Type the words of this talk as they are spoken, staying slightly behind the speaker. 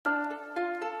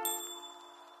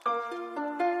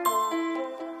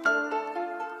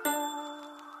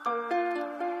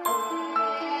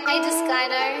Hey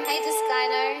Deskyner, hey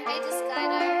Deskyner, hey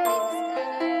Deskyner, hey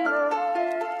Deskyner.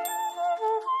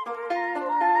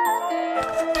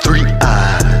 3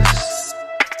 eyes.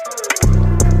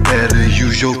 Better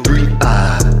use your 3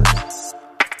 eyes.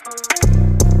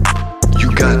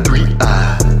 You got 3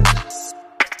 eyes.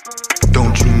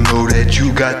 Don't you know that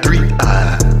you got 3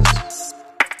 eyes?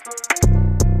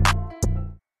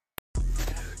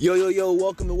 Yo,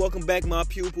 welcome back, my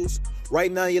pupils.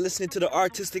 Right now, you're listening to the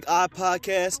Artistic Eye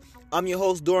Podcast. I'm your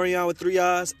host, Dorian with 3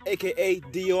 eyes, aka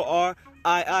DORIIION.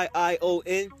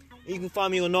 And you can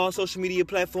find me on all social media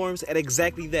platforms at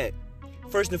exactly that.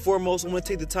 First and foremost, I'm going to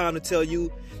take the time to tell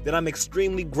you that I'm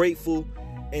extremely grateful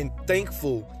and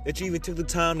thankful that you even took the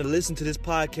time to listen to this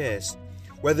podcast.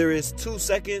 Whether it's 2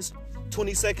 seconds,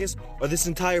 20 seconds, or this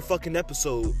entire fucking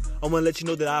episode, I want to let you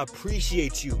know that I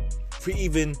appreciate you for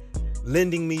even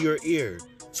lending me your ear.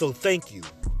 So thank you.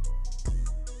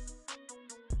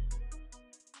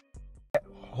 That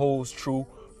holds true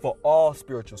for all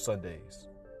spiritual Sundays.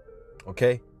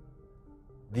 Okay?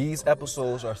 These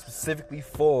episodes are specifically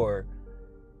for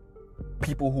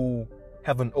people who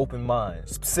have an open mind,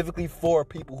 specifically for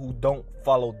people who don't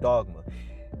follow dogma.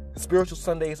 Spiritual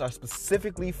Sundays are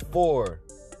specifically for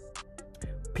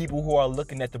people who are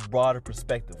looking at the broader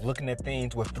perspective, looking at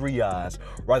things with 3 eyes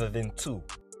rather than 2.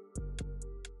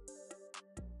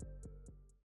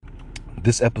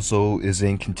 This episode is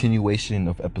in continuation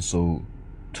of episode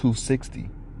 260.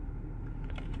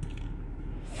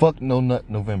 Fuck No Nut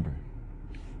November,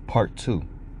 part 2.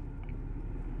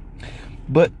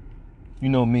 But, you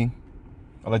know me,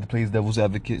 I like to play devil's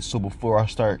advocate, so before I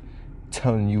start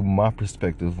telling you my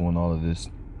perspective on all of this,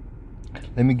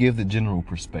 let me give the general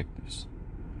perspectives.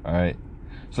 Alright?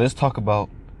 So let's talk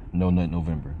about No Nut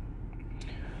November.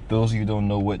 Those of you who don't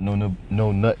know what No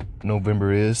Nut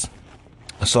November is,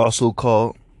 it's also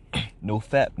called No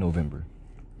Fap November.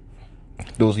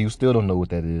 Those of you who still don't know what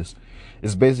that is,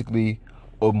 it's basically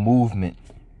a movement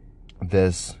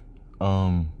that's,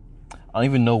 I don't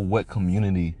even know what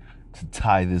community to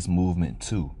tie this movement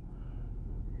to,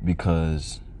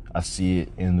 because I see it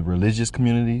in the religious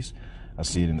communities, I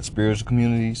see it in the spiritual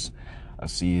communities, I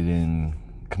see it in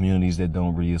communities that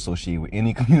don't really associate with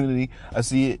any community. I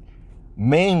see it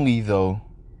mainly, though,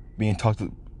 being talked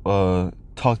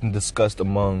and discussed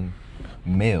among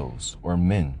males or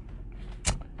men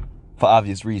for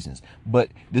obvious reasons. But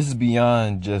this is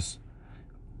beyond just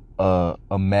a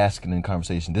masculine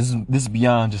conversation. This is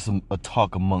beyond just a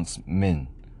talk amongst men.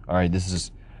 All right, this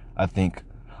is, I think,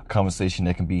 a conversation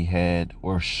that can be had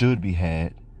or should be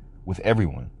had with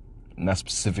everyone, not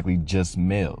specifically just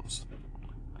males.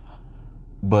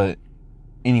 But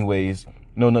anyways,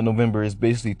 No Nut November is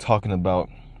basically talking about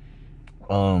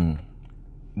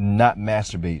not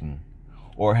masturbating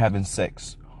or having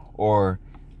sex or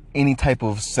any type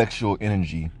of sexual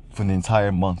energy for the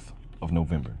entire month of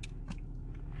November.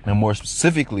 And more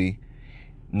specifically,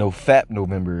 No Fap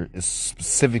November is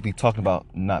specifically talking about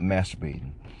not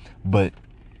masturbating. But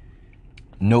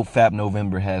No Fap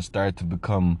November has started to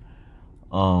become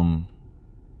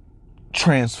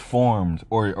transformed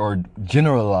or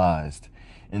generalized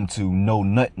into No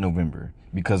Nut November,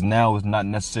 because now it's not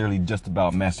necessarily just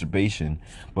about masturbation,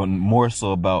 but more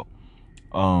so about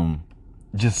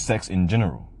just sex in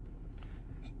general.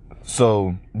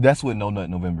 So that's what No Nut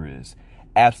November is.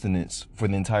 Abstinence for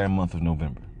the entire month of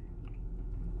November.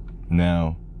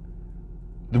 Now,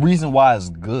 the reason why it's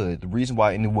good, the reason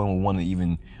why anyone would want to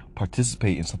even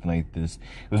participate in something like this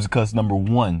is because, number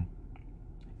one,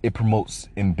 it promotes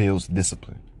and builds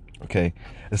discipline. Okay?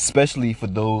 Especially for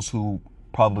those who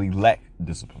probably lack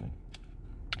discipline.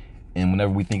 And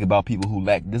whenever we think about people who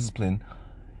lack discipline,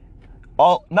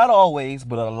 not always,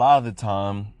 but a lot of the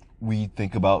time, we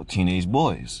think about teenage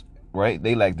boys, right?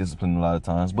 They lack discipline a lot of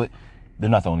times, but they're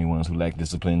not the only ones who lack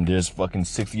discipline. There's fucking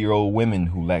 60-year-old women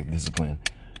who lack discipline.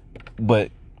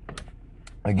 But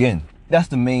again, that's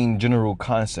the main general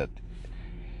concept.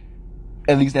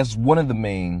 At least that's one of the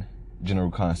main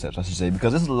general concepts, I should say,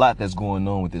 because there's a lot that's going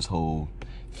on with this whole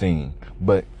thing.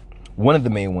 But one of the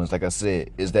main ones, like I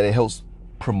said, is that it helps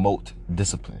promote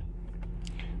discipline.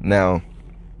 Now,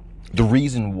 the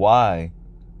reason why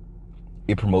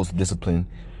it promotes discipline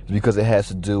is because it has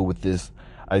to do with this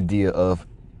idea of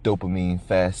dopamine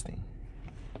fasting.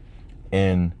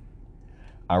 And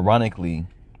ironically,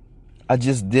 I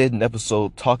just did an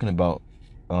episode talking about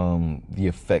the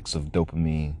effects of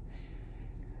dopamine.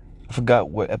 I forgot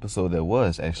what episode that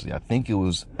was, actually. I think it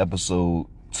was episode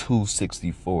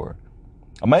 264.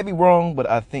 I might be wrong, but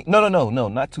I think... No,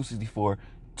 not 264.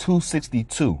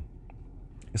 262.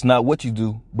 It's not what you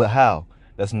do, but how.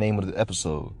 That's the name of the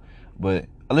episode. But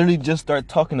I literally just started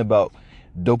talking about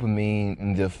dopamine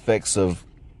and the effects of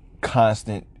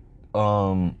constant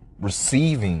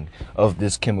receiving of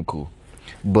this chemical.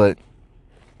 But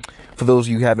for those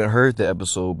of you who haven't heard the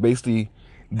episode, basically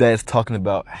that's talking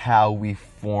about how we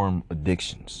form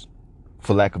addictions,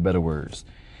 for lack of better words.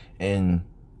 And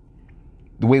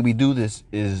the way we do this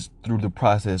is through the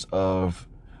process of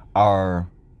our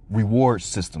reward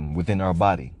system within our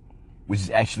body, which is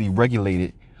actually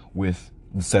regulated with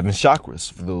the 7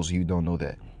 chakras, for those of you who don't know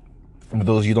that. And for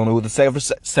those of you who don't know what the 7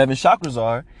 chakras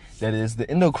are, that is the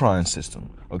endocrine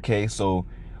system. Okay, so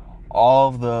all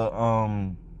of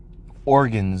the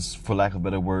organs, for lack of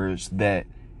better words, that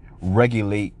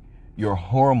regulate your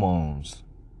hormones,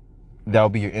 that'll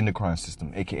be your endocrine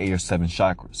system, aka your 7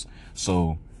 chakras.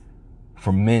 So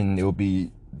for men, it will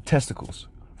be testicles.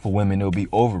 For women, it'll be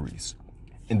ovaries.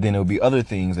 And then it'll be other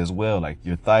things as well, like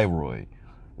your thyroid,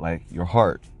 like your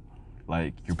heart,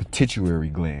 like your pituitary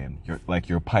gland,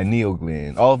 your pineal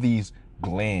gland. All these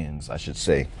glands, I should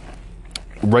say,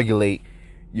 regulate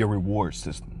your reward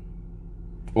system.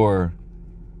 Or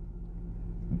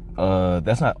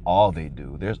that's not all they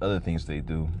do. There's other things they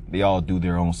do. They all do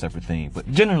their own separate thing.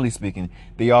 But generally speaking,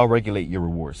 they all regulate your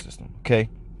reward system. Okay?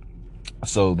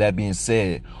 So that being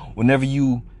said, whenever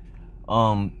you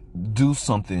do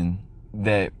something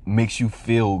that makes you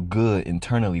feel good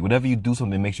internally, whenever you do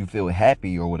something that makes you feel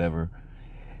happy or whatever,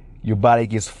 your body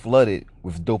gets flooded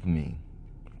with dopamine.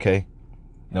 Okay?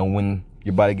 Now, when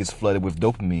your body gets flooded with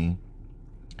dopamine,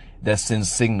 that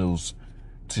sends signals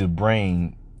to the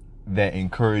brain that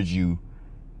encourage you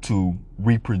to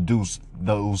reproduce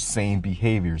those same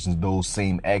behaviors and those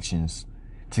same actions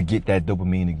to get that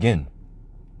dopamine again.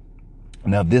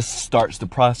 Now, this starts the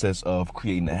process of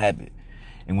creating a habit.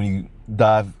 And when you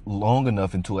dive long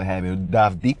enough into a habit, or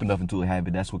dive deep enough into a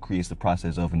habit, that's what creates the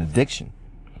process of an addiction.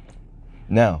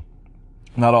 Now,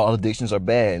 not all addictions are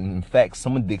bad. And in fact,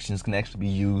 some addictions can actually be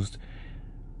used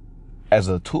as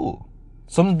a tool.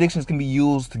 Some addictions can be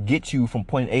used to get you from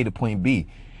point A to point B.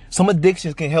 Some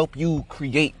addictions can help you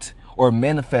create or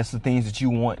manifest the things that you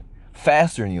want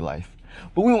faster in your life.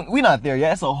 But we're not there yet.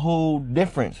 That's a whole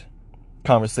different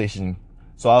conversation.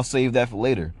 So I'll save that for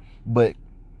later. But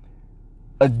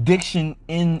addiction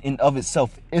in and of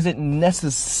itself isn't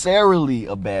necessarily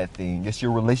a bad thing. It's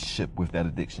your relationship with that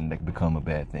addiction that can become a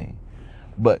bad thing.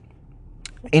 But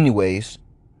anyways,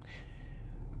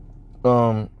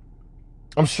 I'm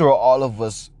sure all of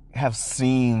us have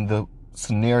seen the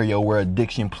scenario where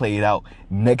addiction played out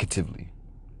negatively.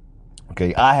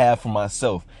 Okay, I have for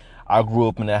myself. I grew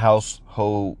up in a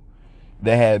household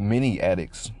that had many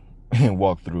addicts and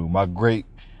walked through. My great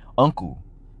uncle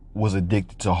was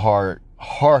addicted to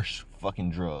harsh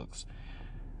fucking drugs.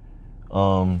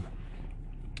 And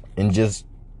just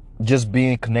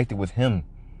being connected with him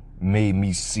made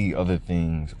me see other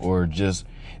things, or just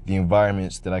the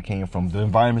environments that I came from, the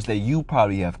environments that you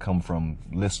probably have come from,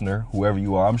 listener, whoever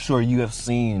you are. I'm sure you have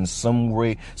seen some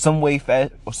way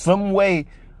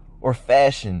or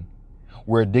fashion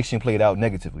where addiction played out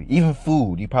negatively. Even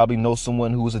food. You probably know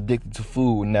someone who was addicted to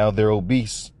food and now they're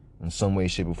obese in some way,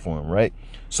 shape, or form, right?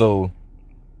 So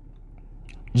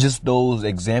just those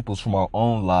examples from our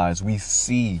own lives, we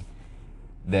see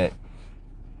that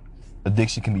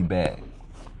addiction can be bad.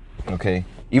 Okay?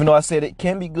 Even though I said it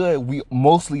can be good, we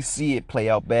mostly see it play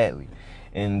out badly.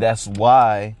 And that's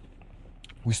why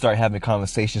we start having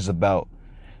conversations about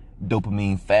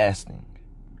dopamine fasting,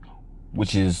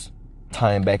 which is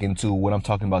tying back into what I'm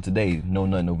talking about today, No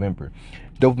Nut November.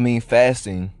 Dopamine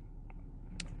fasting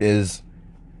is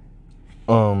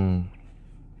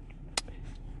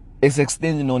it's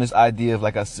extending on this idea of,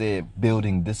 like I said,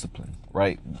 building discipline,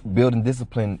 right? Building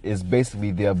discipline is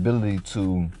basically the ability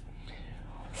to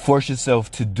force yourself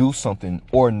to do something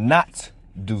or not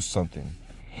do something,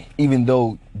 even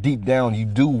though deep down you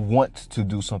do want to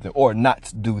do something or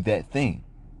not do that thing.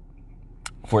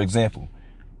 For example,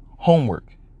 homework.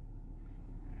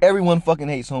 Everyone fucking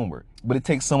hates homework, but it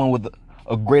takes someone with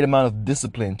a great amount of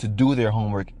discipline to do their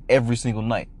homework every single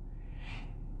night.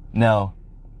 Now,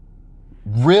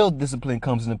 real discipline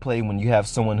comes into play when you have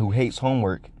someone who hates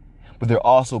homework, but they're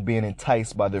also being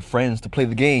enticed by their friends to play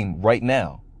the game right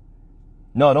now.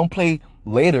 No, don't play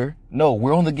later. No,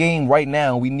 we're on the game right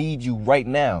now. We need you right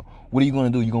now. What are you going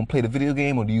to do? You going to play the video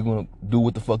game, or are you going to do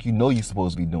what the fuck you know you're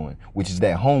supposed to be doing, which is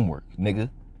that homework, nigga?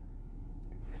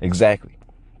 Exactly.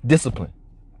 Discipline.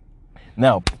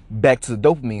 Now, back to the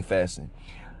dopamine fasting.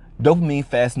 Dopamine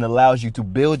fasting allows you to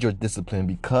build your discipline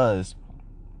because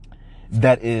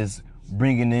that is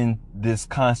bringing in this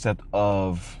concept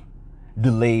of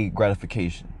delayed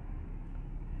gratification,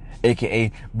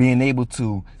 aka being able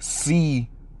to see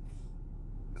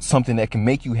something that can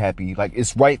make you happy, like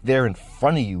it's right there in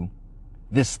front of you,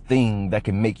 this thing that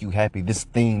can make you happy, this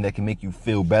thing that can make you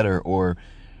feel better or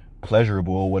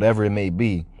pleasurable or whatever it may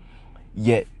be,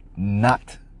 yet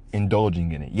not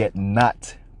indulging in it, yet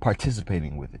not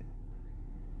participating with it.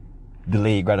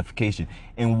 Delayed gratification.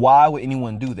 And why would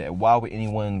anyone do that? Why would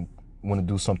anyone want to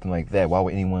do something like that? Why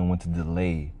would anyone want to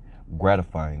delay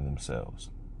gratifying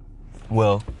themselves?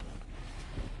 Well,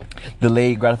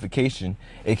 delayed gratification,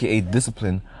 aka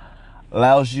discipline,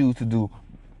 allows you to do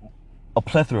a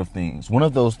plethora of things. One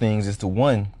of those things is to,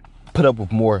 one, put up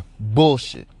with more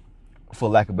bullshit, for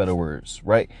lack of better words,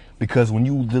 right? Because when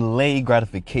you delay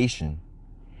gratification,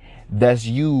 that's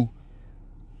you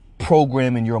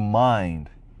programming your mind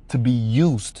to be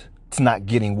used to not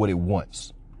getting what it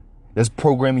wants. That's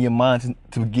programming your mind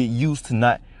to get used to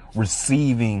not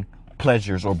receiving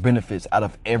pleasures or benefits out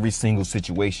of every single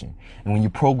situation. And when you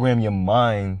program your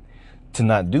mind to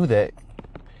not do that,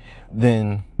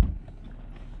 then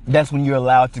that's when you're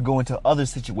allowed to go into other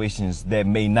situations that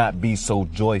may not be so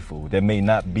joyful, that may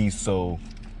not be so,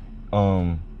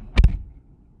 that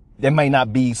may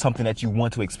not be something that you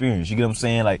want to experience. You get what I'm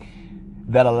saying? Like,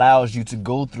 that allows you to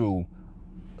go through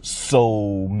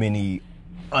so many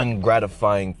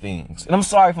ungratifying things. And I'm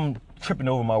sorry if I'm tripping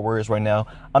over my words right now.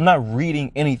 I'm not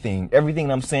reading anything. Everything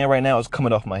that I'm saying right now is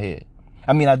coming off my head.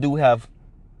 I mean, I do have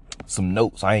some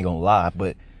notes, I ain't gonna lie,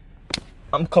 but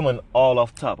I'm coming all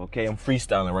off top, okay? I'm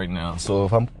freestyling right now. So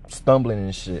if I'm stumbling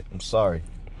and shit, I'm sorry.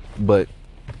 But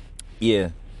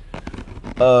yeah.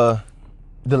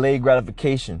 Delayed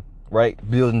gratification, right?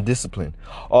 Building discipline.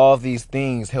 All of these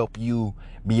things help you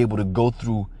be able to go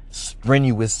through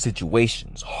strenuous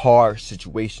situations, hard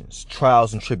situations,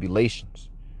 trials and tribulations.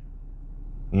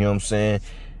 You know what I'm saying?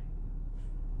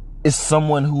 It's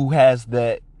someone who has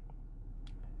the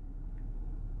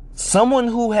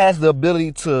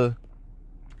ability to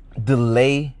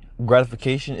delay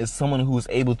gratification is someone who is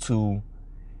able to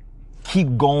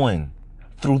keep going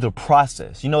through the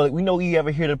process. You know, we know, you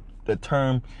ever hear the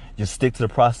term, just stick to the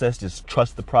process, just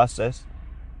trust the process.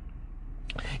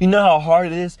 You know how hard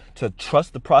it is to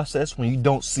trust the process when you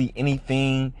don't see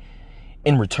anything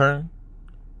in return?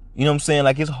 You know what I'm saying?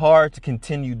 Like, it's hard to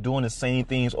continue doing the same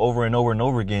things over and over and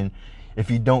over again if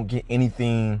you don't get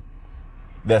anything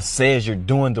that says you're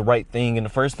doing the right thing in the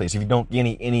first place. If you don't get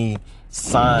any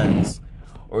signs,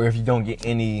 or if you don't get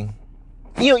any,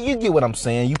 you get what I'm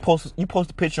saying. You post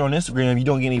a picture on Instagram, you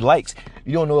don't get any likes.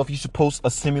 You don't know if you should post a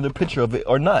similar picture of it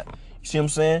or not. You see what I'm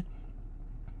saying?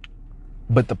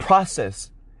 But the process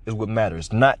is what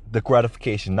matters, not the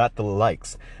gratification, not the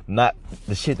likes, not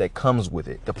the shit that comes with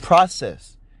it. The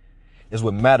process is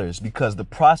what matters, because the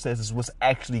process is what's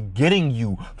actually getting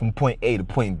you from point A to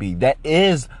point B. That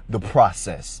is the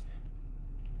process.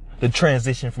 The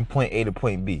transition from point A to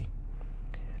point B.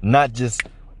 Not just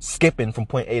skipping from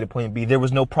point A to point B. There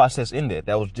was no process in that.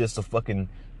 That was just a fucking,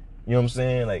 you know what I'm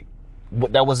saying? Like,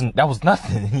 that was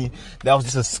nothing. That was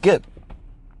just a skip.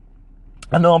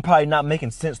 I know I'm probably not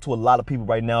making sense to a lot of people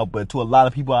right now, but to a lot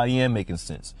of people I am making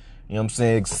sense. You know what I'm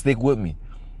saying? Stick with me.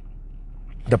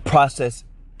 The process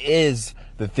is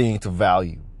the thing to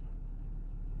value.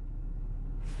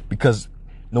 Because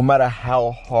no matter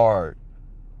how hard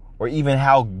or even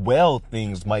how well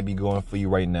things might be going for you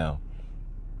right now,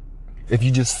 if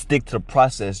you just stick to the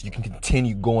process, you can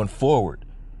continue going forward.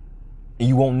 And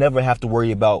you won't never have to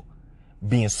worry about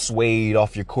being swayed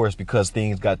off your course because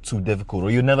things got too difficult.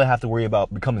 Or you'll never have to worry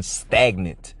about becoming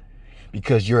stagnant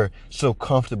because you're so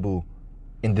comfortable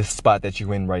in this spot that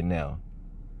you're in right now.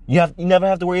 You never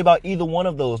have to worry about either one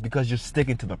of those because you're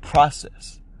sticking to the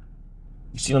process.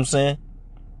 You see what I'm saying?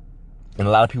 And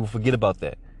a lot of people forget about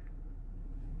that.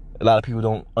 A lot of people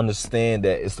don't understand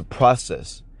that it's the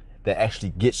process that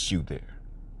actually gets you there.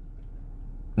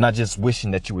 Not just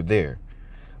wishing that you were there.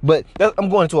 But I'm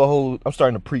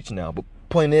starting to preach now. But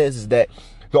point is that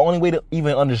the only way to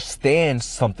even understand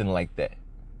something like that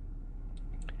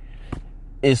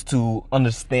is to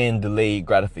understand delayed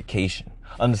gratification.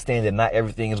 Understand that not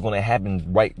everything is going to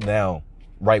happen right now,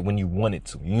 right when you want it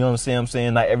to. You know what I'm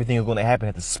saying? Not everything is going to happen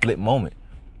at the split moment.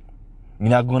 You're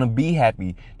not going to be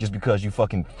happy just because you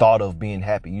fucking thought of being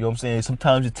happy. You know what I'm saying?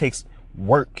 Sometimes it takes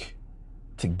work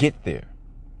to get there.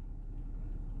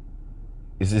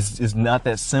 It's not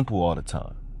that simple all the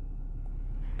time.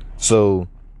 So,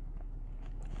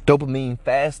 dopamine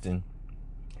fasting,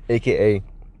 aka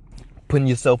putting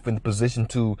yourself in the position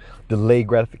to delay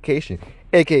gratification,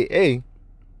 aka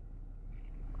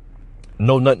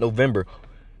No Nut November,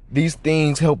 these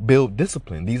things help build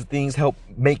discipline. These things help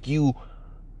make you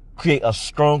create a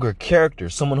stronger character,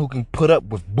 someone who can put up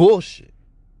with bullshit.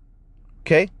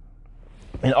 Okay?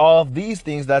 And all of these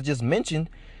things that I just mentioned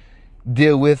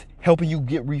deal with helping you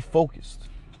get refocused.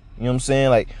 You know what I'm saying?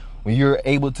 Like when you're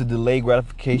able to delay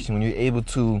gratification, when you're able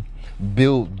to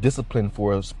build discipline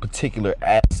for a particular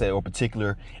asset or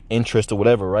particular interest or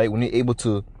whatever, right? When you're able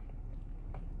to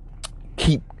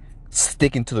keep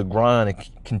sticking to the grind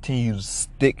and continue to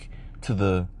stick to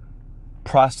the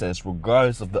process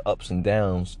regardless of the ups and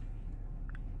downs,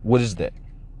 what is that?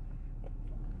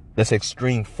 That's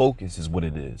extreme focus is what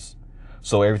it is.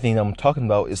 So everything I'm talking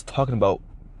about is talking about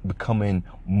becoming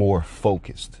more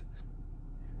focused.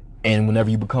 And whenever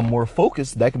you become more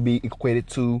focused, that can be equated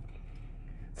to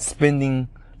spending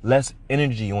less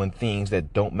energy on things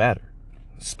that don't matter,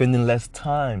 spending less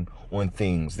time on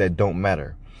things that don't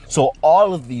matter. So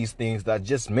all of these things that I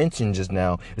just mentioned just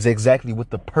now is exactly what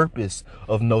the purpose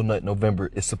of No Nut November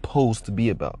is supposed to be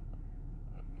about.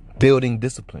 Building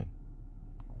discipline,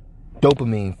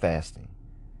 dopamine fasting,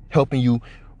 helping you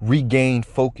regain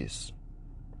focus,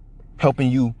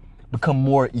 helping you become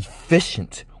more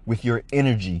efficient with your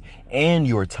energy and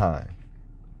your time.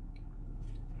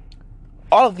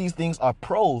 All of these things are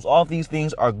pros. All of these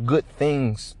things are good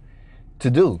things to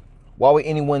do. Why would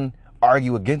anyone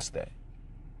argue against that?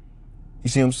 You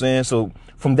see what I'm saying? So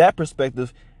from that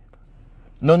perspective,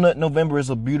 No Nut November is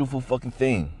a beautiful fucking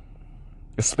thing,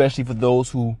 especially for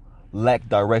those who lack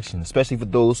direction, especially for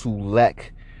those who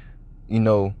lack,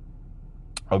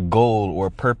 a goal or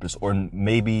a purpose, or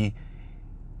maybe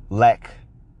lack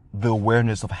the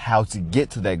awareness of how to get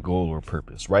to that goal or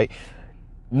purpose, right?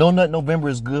 No Nut November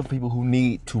is good for people who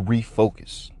need to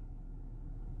refocus,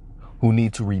 who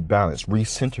need to rebalance,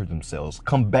 recenter themselves,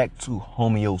 come back to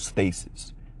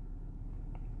homeostasis.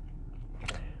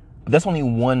 But that's only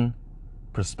one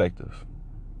perspective.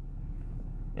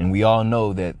 And we all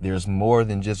know that there's more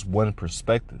than just one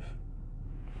perspective.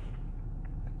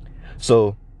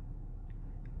 So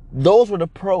those were the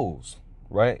pros,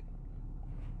 right?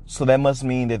 So that must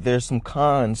mean that there's some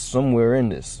cons somewhere in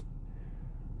this.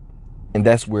 And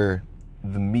that's where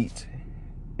the meat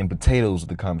and potatoes of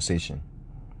the conversation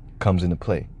comes into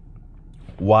play.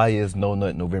 Why is No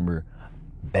Nut November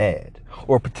bad?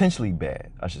 Or potentially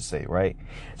bad, I should say, right?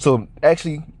 So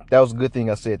actually, that was a good thing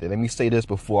I said that. Let me say this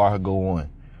before I go on.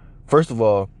 First of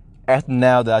all, after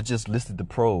now that I just listed the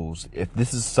pros, if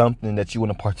this is something that you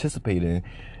want to participate in,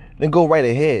 then go right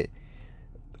ahead.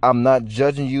 I'm not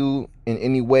judging you in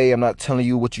any way. I'm not telling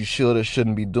you what you should or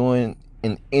shouldn't be doing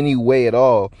in any way at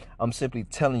all. I'm simply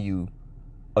telling you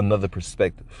another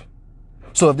perspective.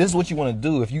 So if this is what you want to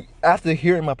do, if you, after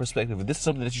hearing my perspective, if this is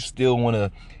something that you still want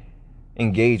to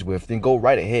engage with, then go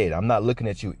right ahead. I'm not looking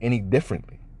at you any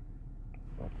differently.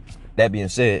 That being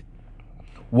said,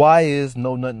 why is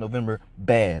No Nut November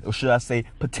bad? Or should I say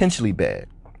potentially bad?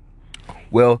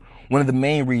 Well, one of the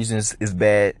main reasons it's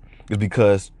bad is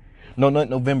because No Nut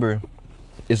November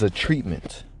is a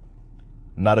treatment,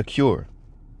 not a cure.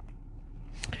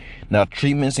 Now,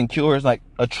 treatments and cures, like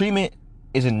a treatment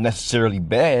isn't necessarily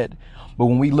bad, but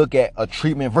when we look at a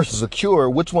treatment versus a cure,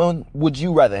 which one would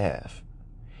you rather have?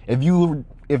 If you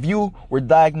were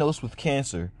diagnosed with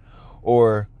cancer,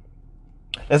 or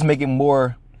let's make it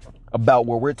more about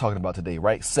what we're talking about today,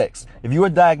 right? Sex. If you were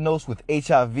diagnosed with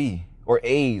HIV or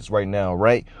AIDS right now,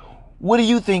 right? What do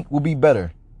you think would be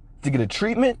better? To get a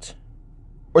treatment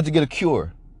or to get a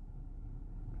cure?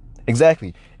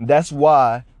 Exactly. And that's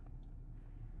why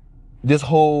this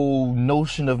whole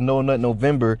notion of No Nut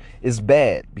November is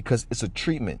bad, because it's a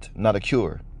treatment, not a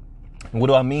cure. And what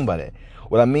do I mean by that?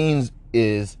 What I mean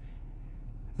is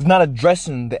it's not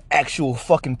addressing the actual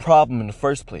fucking problem in the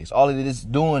first place. All it is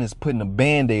doing is putting a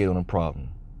band-aid on a problem.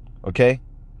 Okay?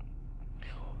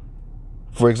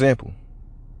 For example,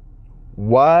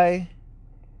 why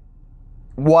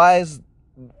is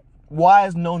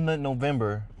No Nut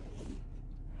November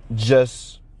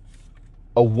just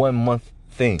a 1 month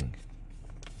thing?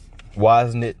 Why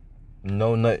isn't it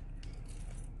No Nut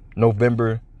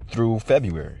November through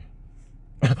February?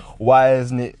 Why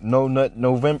isn't it No Nut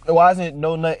November? Why isn't it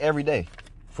No Nut every day,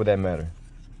 for that matter?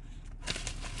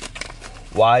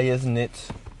 Why isn't it?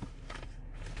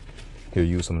 Here,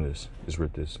 use some of this. Just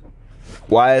rip this.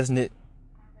 Why isn't it? I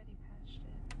already patched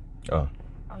it. Oh.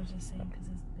 I was just saying because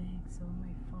it's big, so it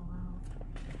might fall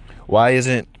out. Why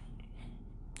isn't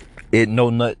it No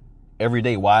Nut every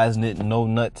day? Why isn't it No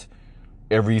Nut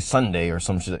every Sunday or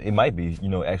some shit? It might be,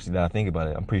 actually, that I think about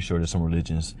it, I'm pretty sure there's some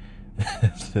religions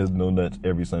that says no nuts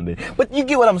every Sunday. But you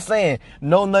get what I'm saying.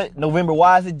 No Nut November.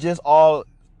 Why is it just all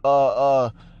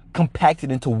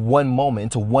compacted into one moment,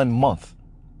 into 1 month?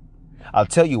 I'll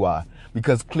tell you why.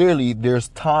 Because clearly there's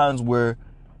times where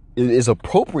it is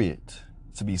appropriate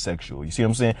to be sexual. You see what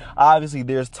I'm saying? Obviously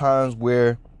there's times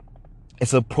where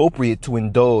it's appropriate to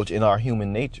indulge in our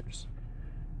human natures.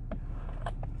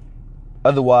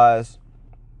 Otherwise,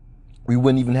 we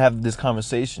wouldn't even have this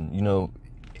conversation. You know,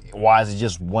 why is it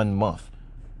just 1 month?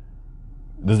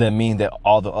 Does that mean that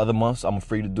all the other months I'm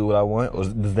free to do what I want? Or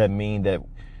does that mean that,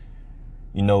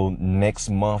 you know, next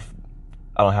month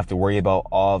I don't have to worry about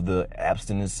all the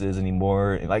abstinences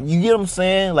anymore? Like, you get what I'm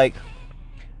saying? Like,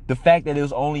 the fact that it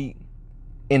was only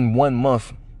in 1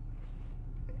 month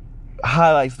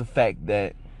highlights the fact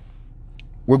that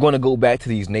we're going to go back to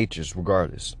these natures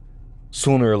regardless,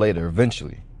 sooner or later,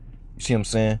 eventually. You see what I'm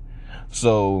saying?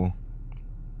 So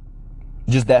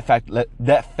just that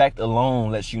fact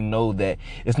alone lets you know that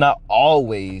it's not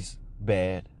always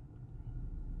bad.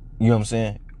 You know what I'm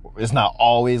saying? It's not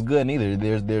always good neither.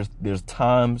 There's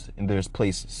times and there's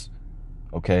places.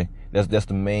 Okay? That's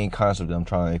the main concept that I'm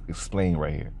trying to explain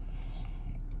right here.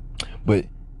 But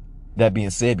that being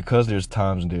said, because there's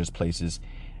times and there's places,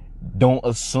 don't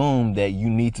assume that you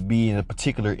need to be in a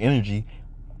particular energy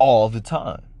all the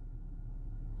time.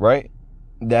 Right?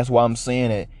 That's why I'm saying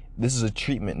that this is a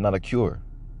treatment, not a cure.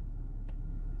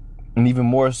 And even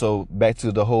more so, back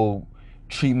to the whole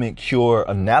treatment cure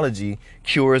analogy,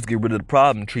 cures get rid of the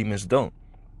problem, treatments don't.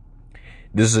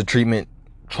 This is a treatment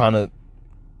trying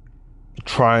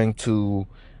to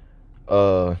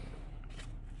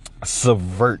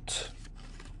subvert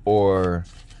or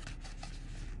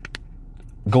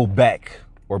go back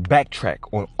or backtrack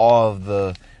on all of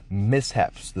the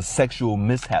mishaps, the sexual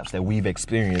mishaps that we've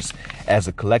experienced as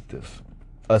a collective,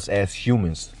 us as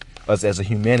humans, us as a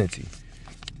humanity.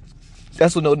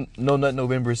 That's what No Nut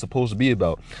November is supposed to be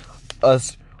about.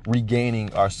 Us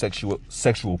regaining our sexual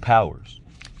powers.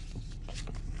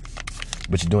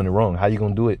 But you're doing it wrong. How you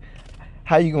gonna do it?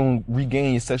 How you gonna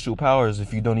regain your sexual powers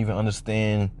if you don't even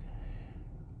understand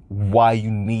why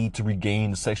you need to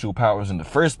regain the sexual powers in the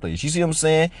first place? You see what I'm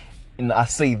saying? And I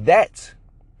say that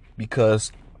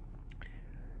because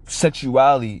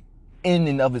sexuality in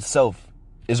and of itself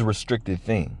is a restricted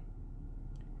thing.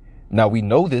 Now we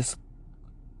know this,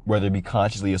 whether it be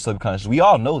consciously or subconsciously. We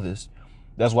all know this.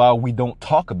 That's why we don't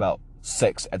talk about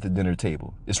sex at the dinner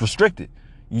table. It's restricted.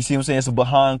 You see what I'm saying? It's a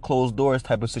behind closed doors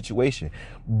type of situation.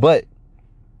 But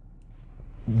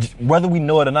whether we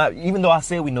know it or not, even though I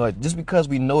say we know it, just because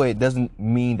we know it doesn't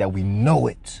mean that we know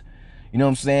it. You know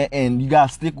what I'm saying? And you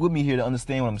gotta stick with me here to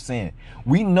understand what I'm saying.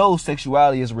 We know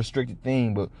sexuality is a restricted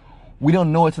thing, but we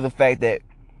don't know it to the fact that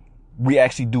we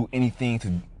actually do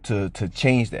anything to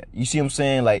change that. You see what I'm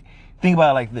saying? Like, think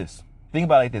about it like this. Think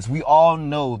about it like this. We all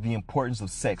know the importance of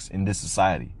sex in this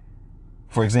society.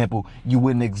 For example, you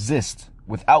wouldn't exist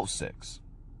without sex.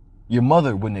 Your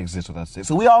mother wouldn't exist without sex.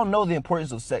 So we all know the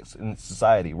importance of sex in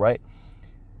society, right?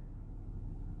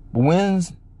 But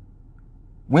when's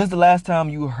the last time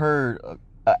you heard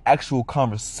an actual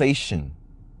conversation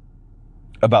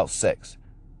about sex?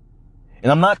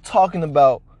 And I'm not talking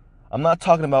about,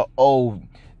 oh,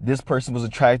 this person was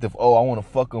attractive, oh, I want to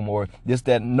fuck them, or this,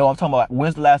 that. No, I'm talking about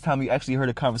when's the last time you actually heard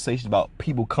a conversation about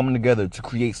people coming together to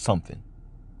create something?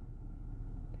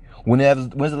 When's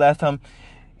the last time,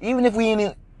 even if we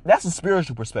ain't, that's a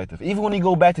spiritual perspective. Even when you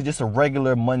go back to just a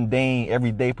regular, mundane,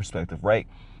 everyday perspective, right?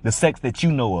 The sex that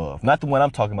you know of, not the one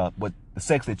I'm talking about, but the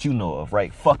sex that you know of,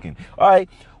 right? Fucking. All right.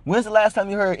 When's the last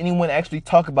time you heard anyone actually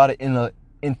talk about it in an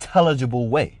intelligible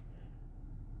way?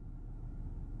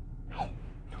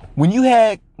 When you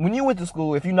went to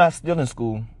school, if you're not still in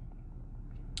school,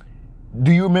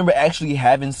 do you remember actually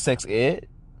having sex ed?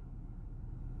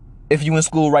 If you're in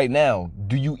school right now,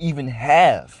 do you even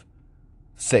have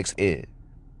sex ed?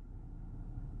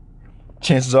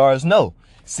 Chances are is no.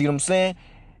 See what I'm saying?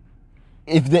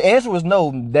 If the answer was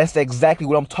no, that's exactly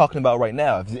what I'm talking about right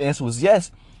now. If the answer was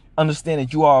yes, understand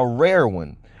that you are a rare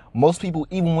one. Most people,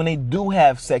 even when they do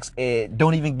have sex ed,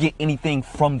 don't even get anything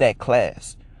from that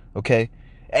class. Okay?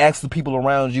 Ask the people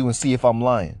around you and see if I'm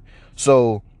lying.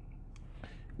 So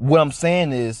what I'm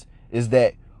saying is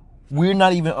that we're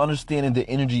not even understanding the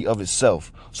energy of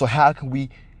itself. So how can we,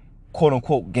 quote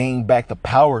unquote, gain back the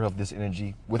power of this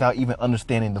energy without even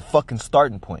understanding the fucking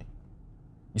starting point?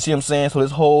 You see what I'm saying? So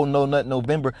this whole No Nut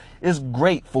November is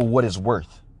great for what it's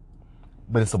worth,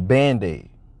 but it's a Band-Aid.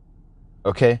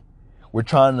 Okay? We're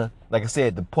trying to, like I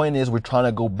said, the point is we're trying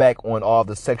to go back on all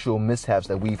the sexual mishaps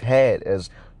that we've had as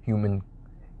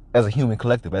a human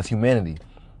collective, as humanity.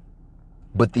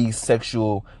 But these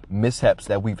sexual mishaps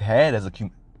that we've had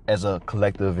as a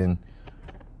collective and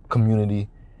community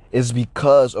is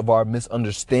because of our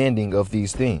misunderstanding of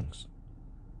these things.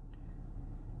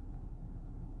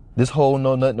 This whole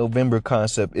No Nut November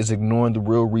concept is ignoring the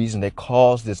real reason that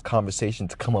caused this conversation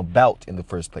to come about in the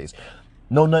first place.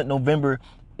 No Nut November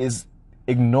is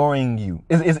ignoring you.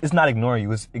 It's not ignoring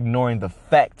you. It's ignoring the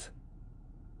fact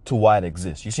to why it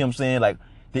exists. You see what I'm saying? Like,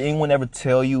 did anyone ever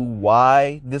tell you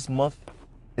why this month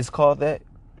is called that?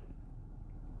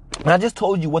 And I just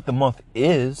told you what the month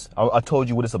is. I told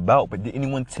you what it's about. But did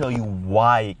anyone tell you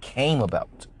why it came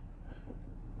about?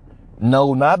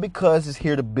 No, not because it's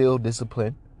here to build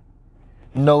discipline.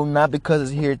 No, not because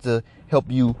it's here to help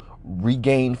you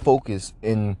regain focus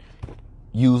and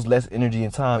use less energy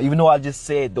and time. Even though I just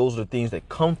said those are the things that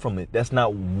come from it, that's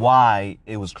not why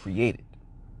it was created.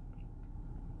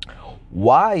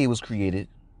 Why it was created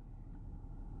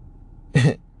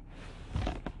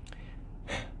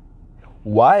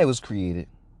why it was created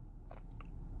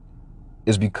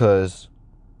is because,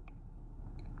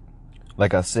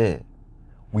 like I said,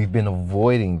 we've been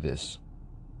avoiding this.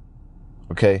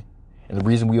 Okay? And the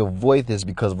reason we avoid this is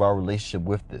because of our relationship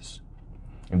with this.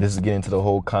 And this is getting to the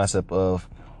whole concept of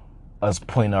us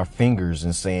pointing our fingers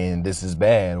and saying this is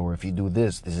bad, or if you do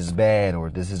this, this is bad,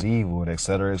 or this is evil, and et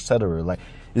cetera, et cetera. Like,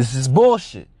 this is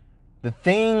bullshit. The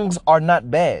things are not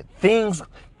bad. Things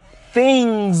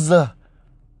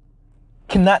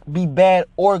cannot be bad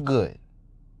or good.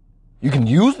 You can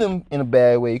use them in a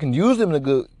bad way. You can use them in a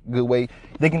good way.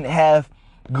 They can have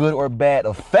good or bad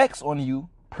effects on you,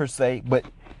 per se, but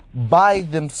by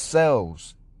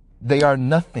themselves, they are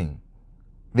nothing.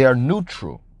 They are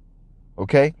neutral.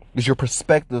 Okay? It's your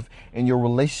perspective and your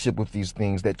relationship with these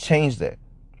things that change that.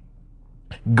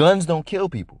 Guns don't kill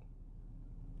people.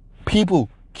 People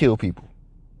kill people.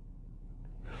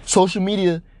 Social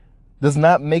media does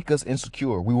not make us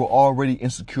insecure. We were already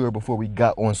insecure before we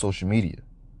got on social media.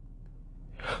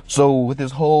 So with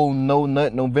this whole No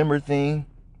Nut November thing,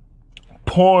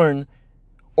 porn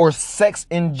or sex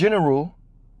in general,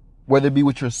 whether it be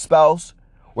with your spouse,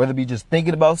 whether it be just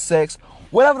thinking about sex,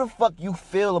 whatever the fuck you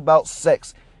feel about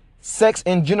sex, sex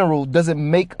in general doesn't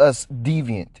make us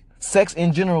deviant. Sex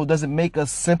in general doesn't make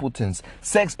us simpletons.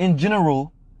 Sex in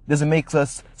general doesn't make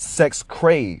us sex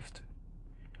craved.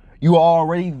 You are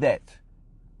already that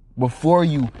before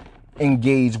you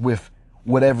engage with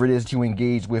whatever it is you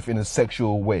engage with in a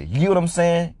sexual way. You get what I'm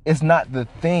saying? It's not the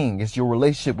thing. It's your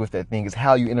relationship with that thing. It's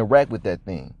how you interact with that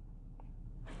thing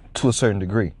to a certain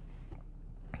degree.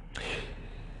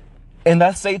 And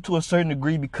I say to a certain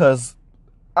degree because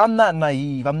I'm not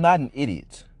naive. I'm not an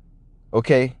idiot.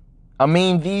 Okay? I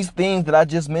mean, these things that I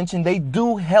just mentioned, they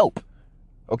do help.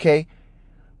 Okay?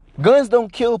 Guns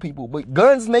don't kill people, but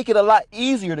guns make it a lot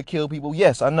easier to kill people.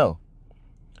 Yes, I know.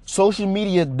 Social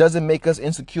media doesn't make us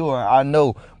insecure, I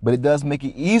know, but it does make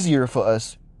it easier for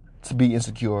us to be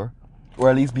insecure, or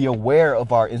at least be aware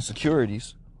of our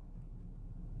insecurities.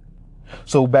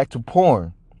 So back to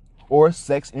porn or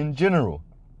sex in general.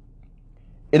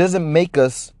 It doesn't make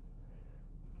us,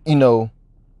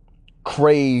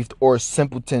 craved or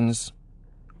simpletons,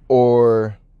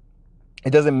 or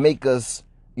it doesn't make us,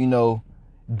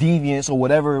 deviants, or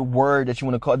whatever word that you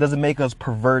want to call it. It doesn't make us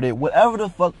perverted, whatever the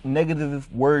fuck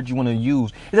negative word you want to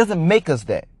use. It doesn't make us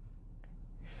that.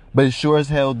 But it sure as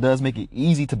hell does make it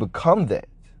easy to become that.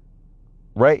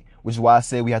 Right? Which is why I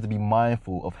say we have to be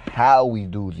mindful of how we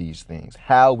do these things,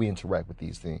 how we interact with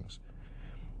these things.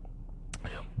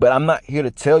 But I'm not here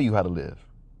to tell you how to live.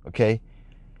 Okay?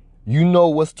 You know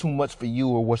what's too much for you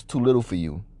or what's too little for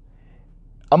you.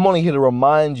 I'm only here to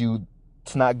remind you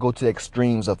to not go to the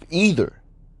extremes of either.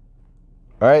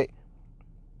 All right?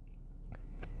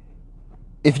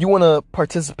 If you want to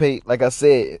participate, like I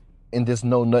said, in this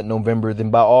No Nut November, then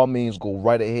by all means, go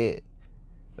right ahead.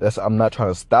 I'm not trying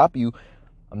to stop you.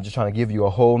 I'm just trying to give you a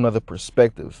whole nother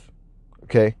perspective.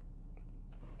 Okay?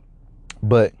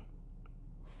 But,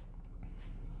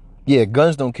 yeah,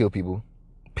 guns don't kill people.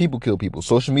 People kill people.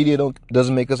 Social media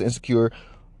doesn't make us insecure.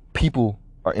 People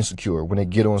are insecure when they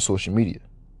get on social media.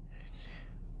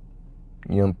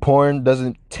 Porn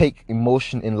doesn't take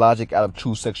emotion and logic out of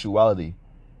true sexuality.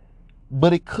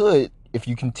 But it could if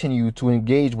you continue to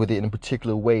engage with it in a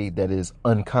particular way that is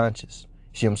unconscious.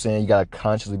 See what I'm saying? You got to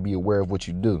consciously be aware of what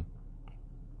you do.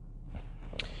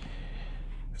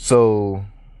 So,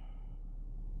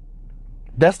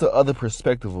 that's the other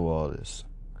perspective of all this.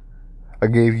 I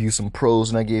gave you some pros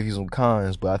and I gave you some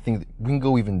cons, but I think we can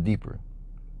go even deeper.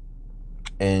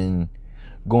 And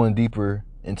going deeper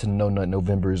into No Nut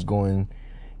November is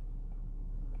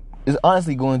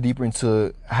honestly going deeper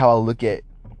into how I look at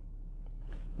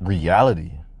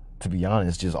reality, to be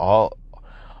honest. Just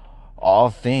all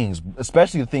things,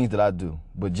 especially the things that I do,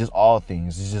 but just all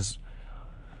things. It's just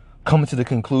coming to the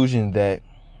conclusion that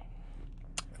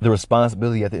the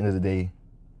responsibility at the end of the day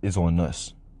is on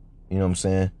us. You know what I'm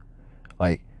saying?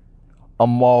 Like,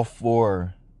 I'm all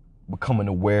for becoming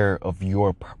aware of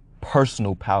your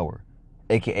personal power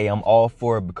AKA, I'm all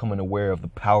for becoming aware of the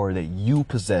power that you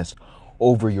possess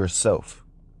over yourself.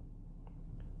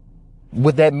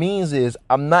 What that means is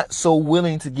I'm not so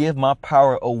willing to give my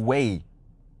power away,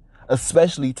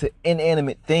 especially to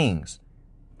inanimate things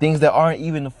that aren't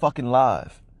even fucking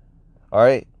live. All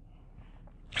right.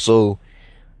 So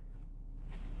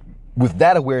with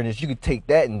that awareness, you could take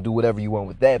that and do whatever you want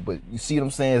with that. But you see what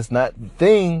I'm saying? It's not the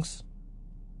things,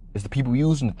 it's the people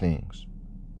using the things.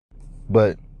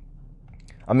 But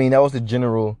I mean, that was the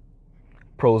general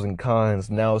pros and cons.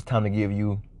 Now it's time to give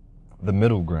you the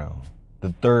middle ground,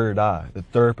 the third eye, the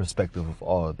third perspective of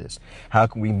all of this. How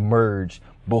can we merge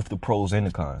both the pros and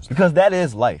the cons? Because that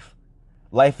is life.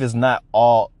 Life is not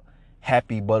all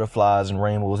happy butterflies and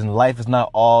rainbows, and life is not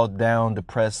all down,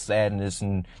 depressed, sadness,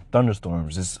 and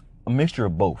thunderstorms. It's a mixture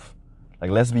of both. Like,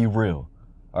 let's be real.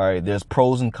 All right, there's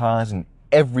pros and cons in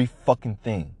every fucking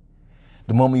thing.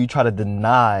 The moment you try to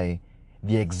deny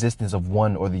the existence of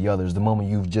one or the other is the moment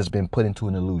you've just been put into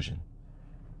an illusion.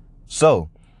 So,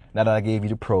 now that I gave you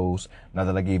the pros, now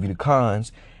that I gave you the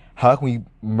cons, how can we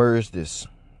merge this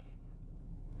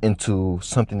into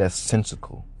something that's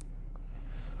sensical?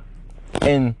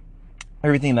 And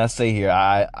everything that I say here,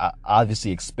 I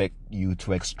obviously expect you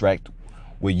to extract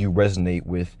what you resonate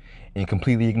with and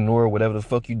completely ignore whatever the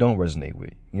fuck you don't resonate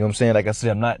with. You know what I'm saying? Like I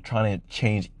said, I'm not trying to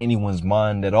change anyone's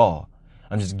mind at all.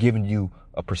 I'm just giving you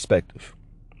a perspective.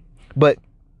 But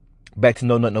back to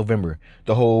No Nut November,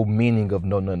 the whole meaning of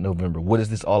No Nut November. What is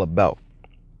this all about?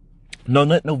 No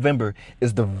Nut November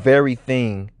is the very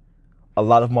thing a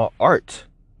lot of my art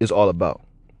is all about.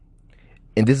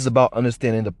 And this is about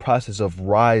understanding the process of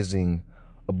rising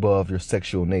above your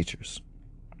sexual natures.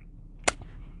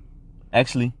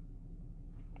 Actually,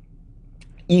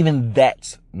 even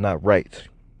that's not right.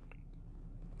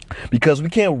 Because we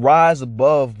can't rise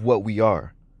above what we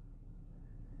are.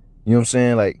 You know what I'm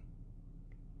saying? Like,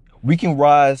 we can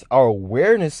rise our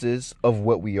awarenesses of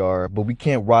what we are, but we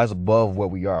can't rise above what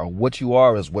we are. What you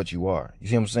are is what you are. You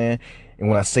see what I'm saying? And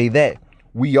when I say that,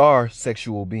 we are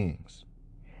sexual beings.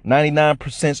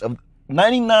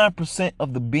 99%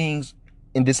 of the beings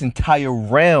in this entire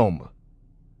realm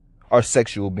are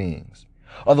sexual beings.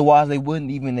 Otherwise, they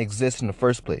wouldn't even exist in the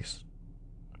first place.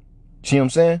 See what I'm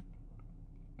saying?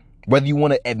 Whether you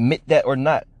want to admit that or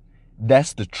not,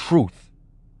 that's the truth.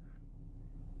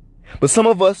 But some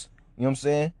of us, you know what I'm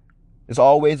saying? It's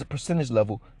always a percentage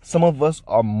level. Some of us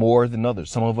are more than others.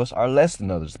 Some of us are less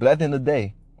than others. But at the end of the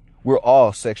day, we're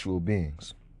all sexual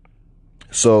beings.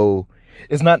 So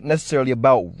it's not necessarily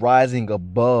about rising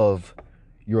above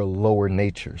your lower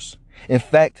natures. In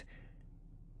fact,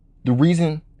 the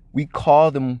reason we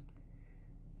call them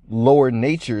lower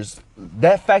natures,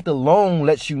 that fact alone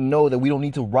lets you know that we don't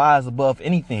need to rise above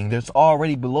anything that's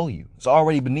already below you. It's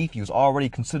already beneath you. It's already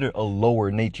considered a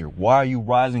lower nature. Why are you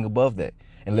rising above that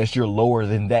unless you're lower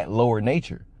than that lower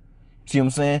nature? See what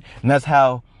I'm saying? And that's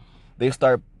how they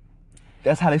start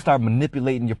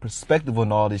manipulating your perspective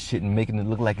on all this shit and making it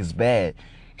look like it's bad,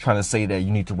 trying to say that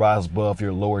you need to rise above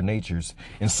your lower natures.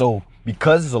 And so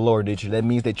because it's a lower nature, that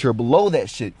means that you're below that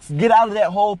shit. Get out of that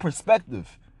whole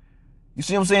perspective. You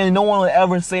see what I'm saying? No one will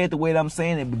ever say it the way that I'm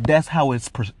saying it, but that's how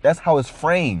it's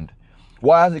framed.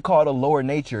 Why is it called a lower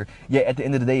nature, yet at the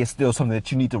end of the day, it's still something that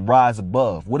you need to rise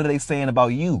above? What are they saying about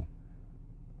you?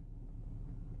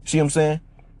 See what I'm saying?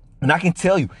 And I can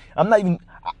tell you,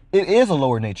 it is a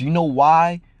lower nature. You know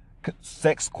why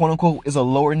sex, quote unquote, is a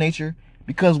lower nature?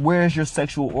 Because where's your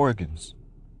sexual organs?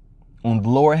 On the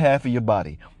lower half of your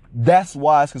body. That's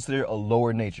why it's considered a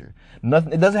lower nature.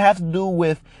 Nothing. It doesn't have to do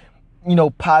with,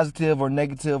 positive or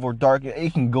negative or dark.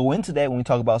 It can go into that when we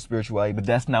talk about spirituality, but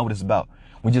that's not what it's about.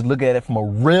 We just look at it from a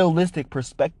realistic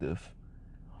perspective.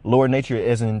 Lower nature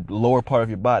is in the lower part of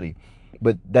your body.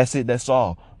 But that's it. That's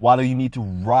all. Why do you need to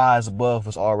rise above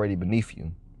what's already beneath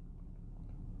you?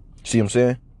 See what I'm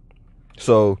saying?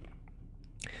 So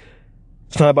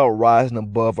it's not about rising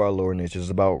above our lower natures.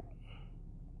 It's about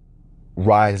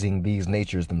rising these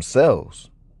natures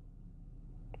themselves.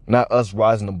 Not us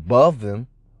rising above them.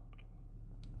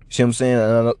 See what I'm saying? And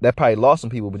I know that probably lost some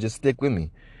people, but just stick with me.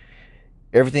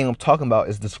 Everything I'm talking about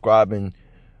is describing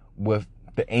what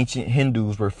the ancient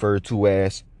Hindus referred to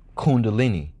as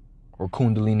Kundalini or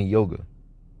Kundalini yoga,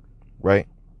 right?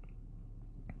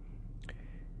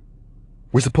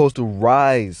 We're supposed to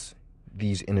rise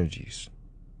these energies.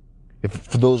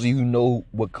 For those of you who know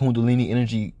what Kundalini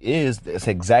energy is, that's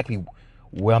exactly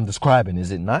what I'm describing,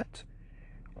 is it not?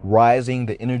 Rising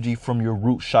the energy from your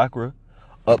root chakra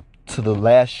up to the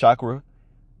last chakra,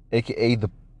 aka the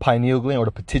pineal gland or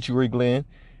the pituitary gland.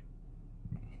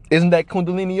 Isn't that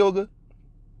Kundalini yoga?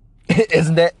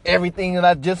 Isn't that everything that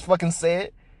I just fucking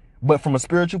said? But from a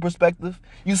spiritual perspective,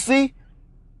 you see,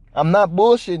 I'm not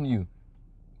bullshitting you.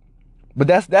 But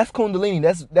that's Kundalini.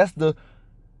 That's the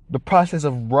process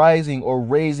of rising or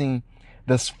raising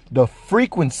the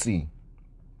frequency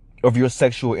of your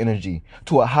sexual energy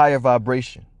to a higher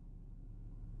vibration.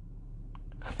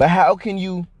 But how can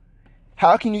you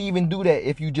even do that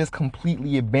if you just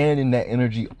completely abandon that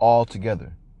energy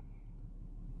altogether?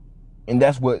 And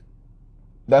that's what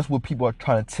people are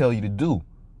trying to tell you to do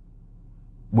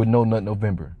with No Nut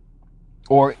November.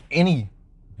 Or any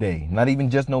day, not even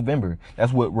just November.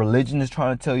 That's what religion is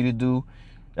trying to tell you to do.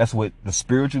 That's what the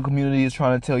spiritual community is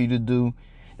trying to tell you to do.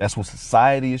 That's what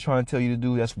society is trying to tell you to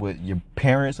do. That's what your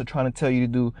parents are trying to tell you to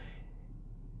do.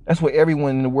 That's what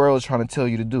everyone in the world is trying to tell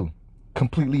you to do.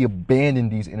 Completely abandon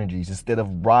these energies instead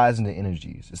of rising the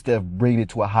energies, instead of bringing it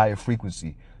to a higher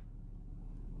frequency.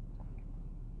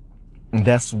 And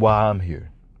that's why I'm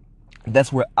here.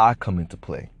 That's where I come into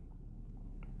play.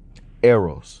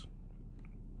 Eros.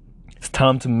 It's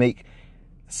time to make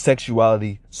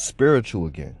sexuality spiritual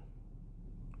again.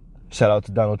 Shout out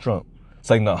to Donald Trump. It's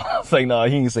like, no,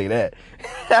 he ain't say that.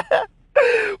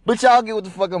 But y'all get what the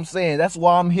fuck I'm saying. That's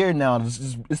why I'm here now.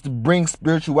 It's to bring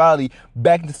spirituality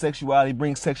back into sexuality,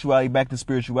 bring sexuality back to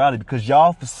spirituality, because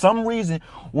y'all, for some reason,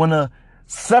 want to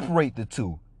separate the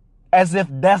two. As if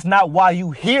that's not why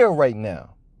you here right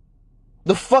now.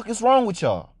 The fuck is wrong with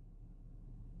y'all?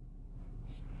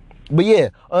 But yeah,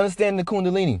 understand the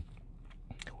Kundalini.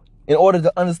 In order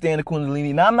to understand the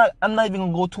Kundalini, now I'm not even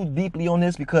gonna go too deeply on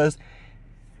this because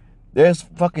there's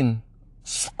fucking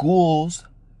schools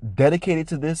dedicated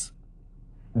to this.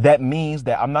 That means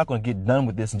that I'm not gonna get done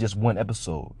with this in just one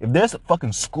episode. If there's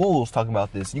fucking schools talking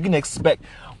about this, you can expect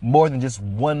more than just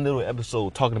one little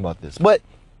episode talking about this. But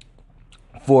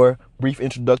for brief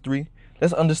introductory,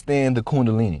 let's understand the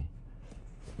Kundalini.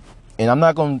 And I'm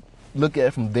not gonna look at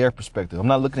it from their perspective. I'm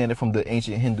not looking at it from the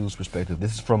ancient Hindus' perspective.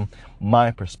 This is from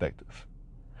my perspective.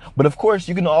 But of course,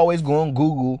 you can always go on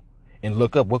Google and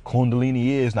look up what Kundalini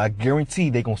is, and I guarantee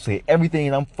they're going to say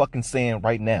everything I'm fucking saying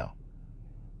right now.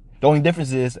 The only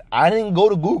difference is I didn't go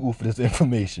to Google for this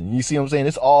information. You see what I'm saying?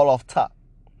 It's all off top.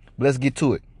 But let's get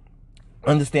to it.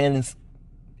 Understanding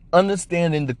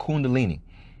the Kundalini.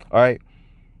 All right?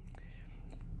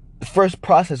 The first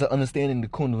process of understanding the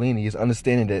Kundalini is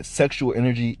understanding that sexual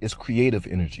energy is creative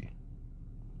energy.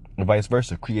 And vice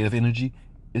versa. Creative energy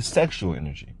is sexual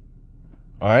energy.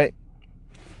 All right?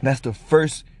 That's the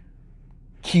first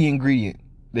key ingredient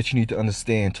that you need to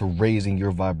understand to raising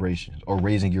your vibrations, or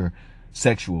raising your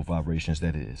sexual vibrations,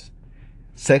 that is.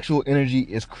 Sexual energy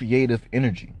is creative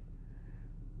energy.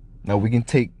 Now we can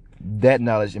take that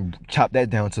knowledge and chop that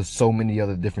down to so many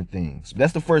other different things.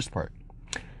 That's the first part.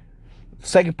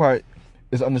 Second part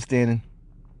is understanding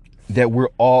that we're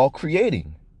all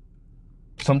creating.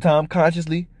 Sometimes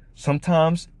consciously,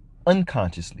 sometimes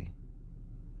unconsciously.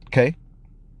 Okay?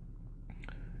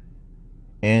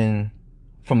 And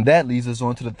from that leads us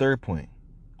on to the third point.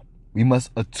 We must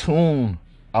attune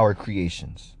our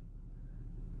creations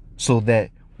so that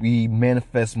we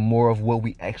manifest more of what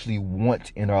we actually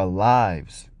want in our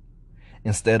lives,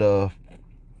 instead of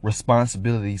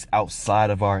responsibilities outside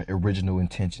of our original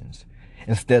intentions.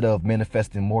 Instead of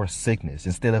manifesting more sickness,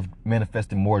 instead of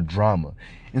manifesting more drama,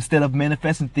 instead of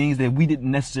manifesting things that we didn't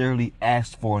necessarily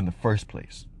ask for in the first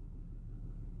place.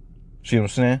 See what I'm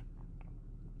saying?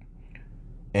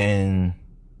 And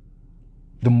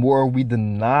the more we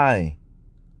deny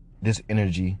this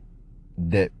energy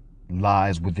that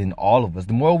lies within all of us,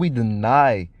 the more we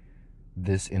deny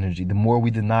this energy, the more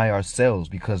we deny ourselves,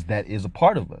 because that is a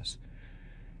part of us.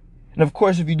 And of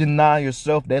course, if you deny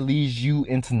yourself, that leads you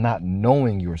into not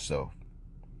knowing yourself,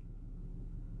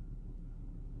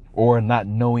 or not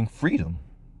knowing freedom,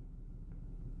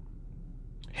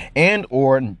 and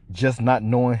or just not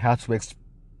knowing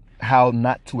how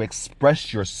not to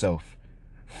express yourself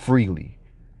freely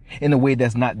in a way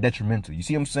that's not detrimental. You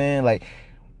see what I'm saying? Like,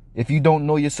 if you don't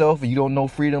know yourself, and you don't know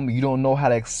freedom, you don't know how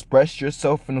to express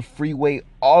yourself in a free way,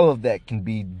 all of that can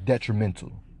be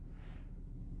detrimental.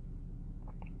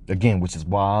 Again, which is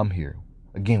why I'm here.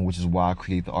 Again, which is why I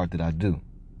create the art that I do.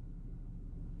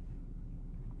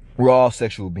 We're all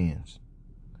sexual beings.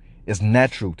 It's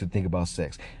natural to think about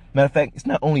sex. Matter of fact, it's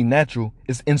not only natural,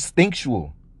 it's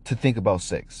instinctual to think about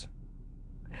sex.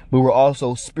 But we're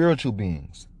also spiritual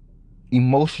beings,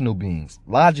 emotional beings,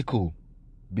 logical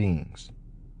beings.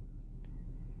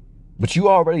 But you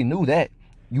already knew that.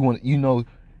 You know,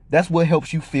 that's what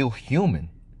helps you feel human.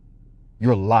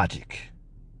 Your logic,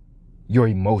 your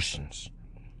emotions,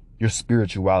 your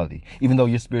spirituality. Even though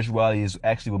your spirituality is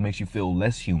actually what makes you feel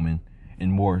less human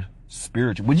and more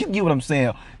spiritual. But you get what I'm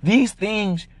saying? These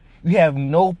things you have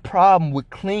no problem with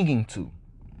clinging to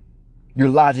your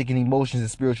logic and emotions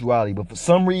and spirituality. But for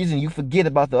some reason, you forget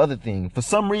about the other thing. For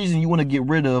some reason, you want to get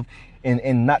rid of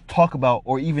and not talk about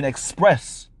or even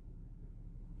express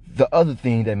the other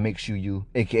thing that makes you,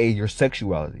 aka your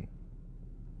sexuality.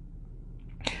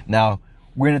 Now,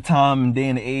 we're in a time and day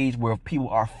and age where people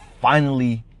are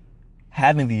finally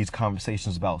having these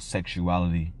conversations about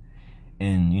sexuality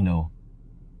and,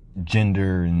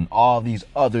 gender and all these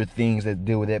other things that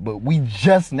deal with that. But we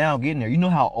just now getting there. You know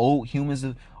how old humans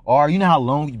are? You know how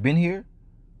long we've been here?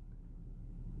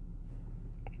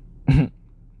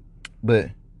 But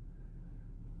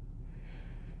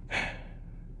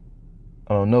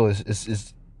I don't know.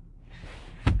 It's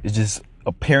just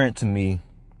apparent to me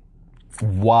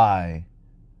why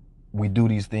we do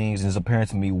these things. And it's apparent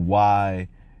to me why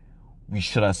we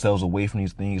shut ourselves away from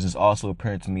these things. It's also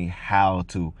apparent to me how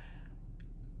to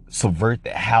subvert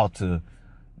that, how to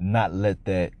not let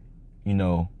that,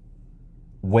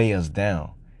 weigh us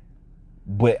down.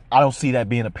 But I don't see that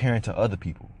being apparent to other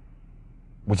people,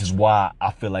 which is why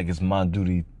I feel like it's my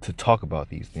duty to talk about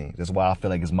these things. That's why I feel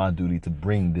like it's my duty to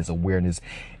bring this awareness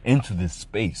into this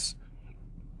space,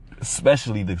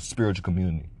 especially the spiritual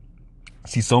community. I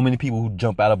see so many people who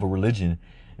jump out of a religion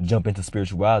and jump into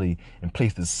spirituality and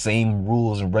place the same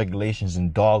rules and regulations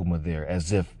and dogma there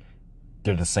as if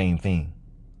they're the same thing,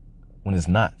 when it's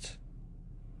not.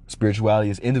 Spirituality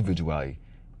is individuality,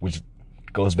 which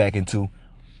goes back into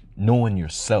knowing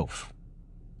yourself.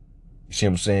 You see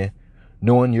what I'm saying?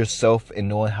 Knowing yourself and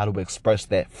knowing how to express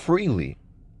that freely.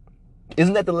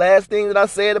 Isn't that the last thing that I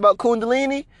said about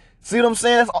Kundalini? See what I'm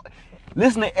saying? That's all.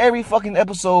 Listen to every fucking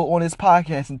episode on this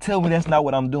podcast and tell me that's not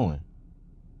what I'm doing.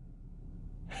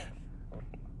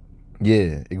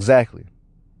 Yeah, exactly.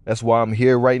 That's why I'm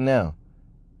here right now.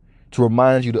 To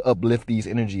remind you to uplift these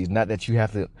energies, not that you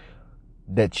have to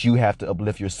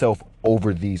uplift yourself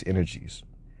over these energies.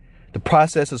 The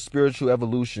process of spiritual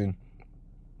evolution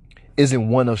isn't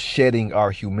one of shedding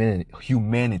our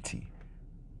humanity,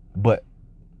 but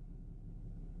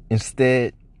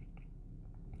instead,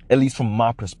 at least from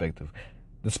my perspective,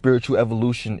 the spiritual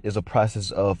evolution is a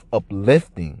process of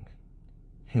uplifting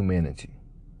humanity.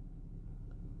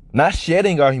 Not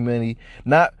shedding our humanity,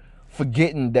 not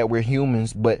forgetting that we're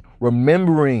humans, but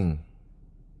remembering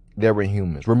that we're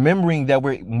humans. Remembering that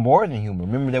we're more than human.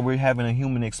 Remember that we're having a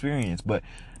human experience, but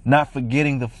not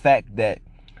forgetting the fact that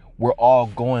we're all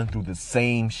going through the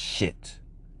same shit,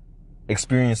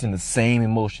 experiencing the same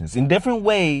emotions in different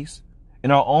ways,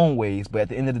 in our own ways, but at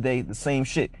the end of the day, the same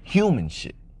shit. Human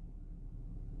shit.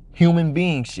 Human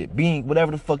being shit. Being,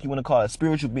 whatever the fuck you want to call it.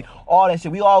 Spiritual being. All that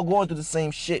shit. We all going through the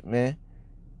same shit, man.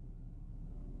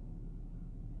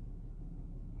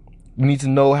 We need to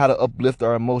know how to uplift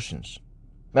our emotions.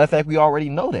 Matter of fact, we already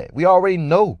know that. We already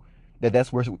know that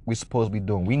that's what we're supposed to be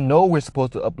doing. We know we're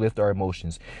supposed to uplift our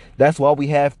emotions. That's why we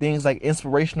have things like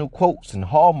inspirational quotes and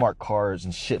Hallmark cards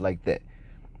and shit like that.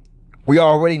 We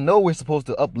already know we're supposed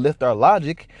to uplift our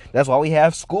logic. That's why we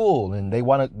have school, and they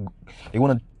want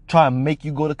to try and make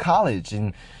you go to college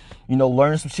and,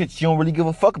 learn some shit you don't really give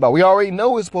a fuck about. We already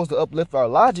know we're supposed to uplift our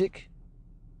logic.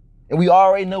 And we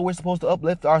already know we're supposed to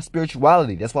uplift our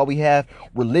spirituality. That's why we have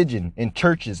religion and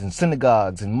churches and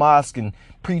synagogues and mosques and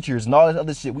preachers and all this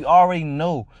other shit. We already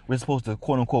know we're supposed to,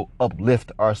 quote unquote,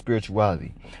 uplift our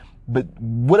spirituality. But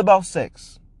what about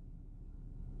sex?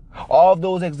 All of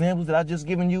those examples that I just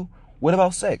given you, what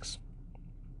about sex?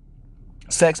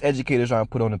 Sex educators aren't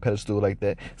put on a pedestal like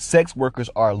that. Sex workers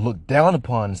are looked down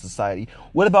upon in society.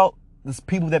 What about the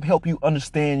people that help you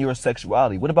understand your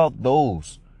sexuality? What about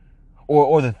those?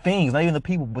 Or the things, not even the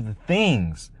people, but the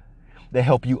things that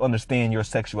help you understand your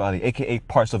sexuality, aka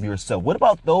parts of yourself. What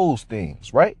about those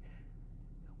things, right?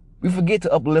 We forget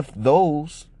to uplift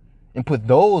those and put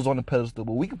those on the pedestal,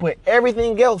 but we can put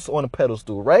everything else on the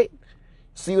pedestal, right?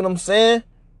 See what I'm saying?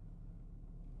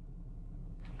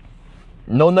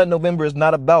 No Nut November is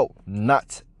not about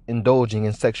not indulging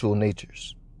in sexual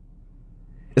natures.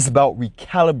 It's about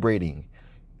recalibrating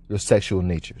your sexual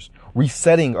natures,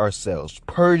 resetting ourselves,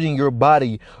 purging your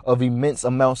body of immense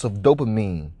amounts of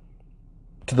dopamine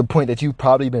to the point that you've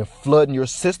probably been flooding your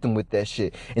system with that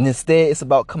shit. And instead, it's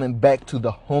about coming back to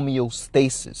the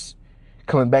homeostasis,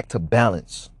 coming back to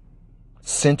balance,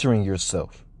 centering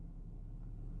yourself.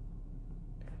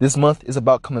 This month is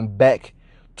about coming back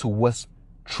to what's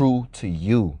true to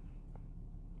you.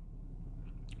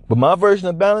 But my version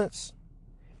of balance,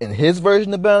 and his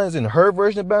version of balance, and her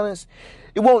version of balance,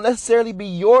 it won't necessarily be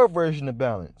your version of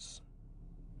balance.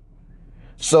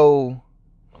 So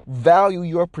value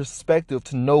your perspective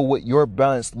to know what your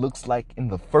balance looks like in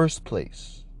the first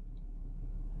place.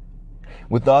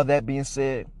 With all that being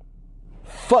said,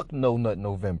 Fuck No Nut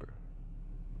November.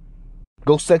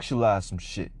 Go sexualize some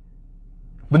shit.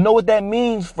 But know what that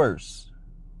means first.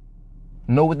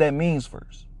 Know what that means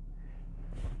first.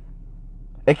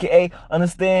 AKA,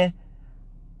 understand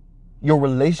your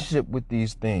relationship with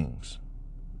these things.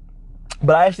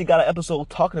 But I actually got an episode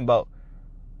talking about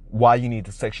why you need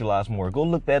to sexualize more. Go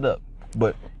look that up.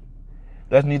 But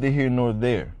that's neither here nor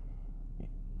there.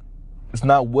 It's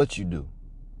not what you do,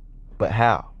 but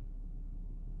how.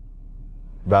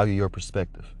 Value your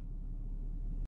perspective.